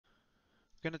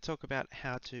We're going to talk about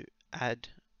how to add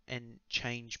and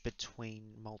change between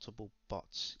multiple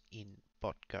bots in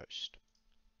BotGhost.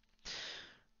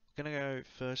 We're going to go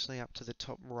firstly up to the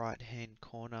top right hand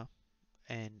corner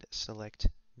and select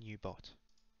New Bot.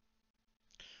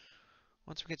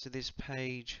 Once we get to this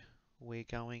page, we're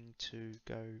going to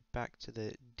go back to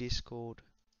the Discord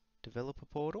developer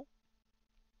portal,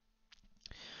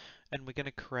 and we're going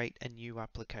to create a new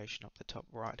application up the top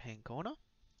right hand corner.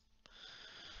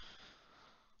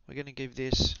 We're going to give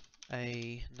this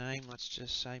a name, let's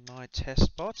just say my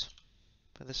test bot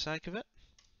for the sake of it.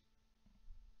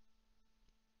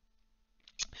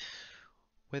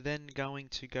 We're then going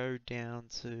to go down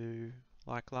to,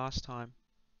 like last time,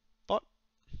 bot,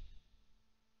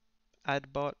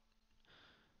 add bot.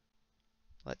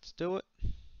 Let's do it.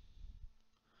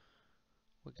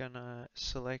 We're going to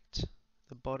select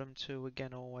the bottom two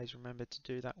again. Always remember to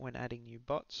do that when adding new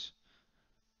bots,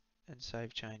 and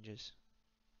save changes.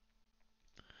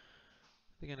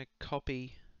 We're going to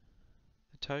copy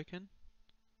the token,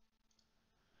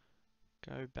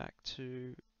 go back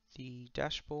to the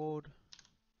dashboard,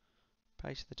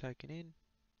 paste the token in,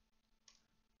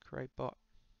 create bot.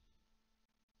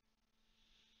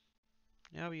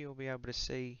 Now you'll be able to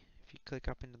see, if you click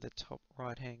up into the top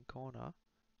right hand corner,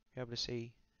 you'll be able to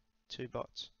see two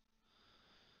bots.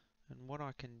 And what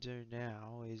I can do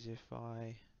now is if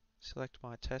I select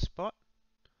my test bot,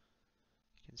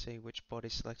 you can see which bot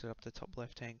is selected up the top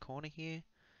left hand corner here.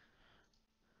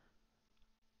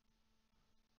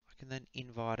 I can then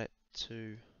invite it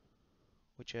to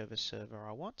whichever server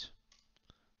I want.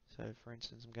 So for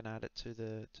instance, I'm going to add it to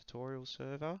the tutorial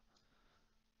server.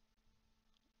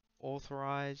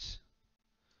 Authorize.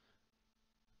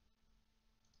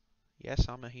 Yes,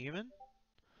 I'm a human.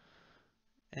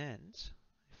 And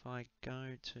if I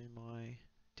go to my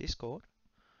Discord,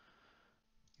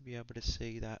 you'll be able to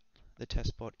see that the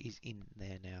test bot is in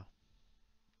there now.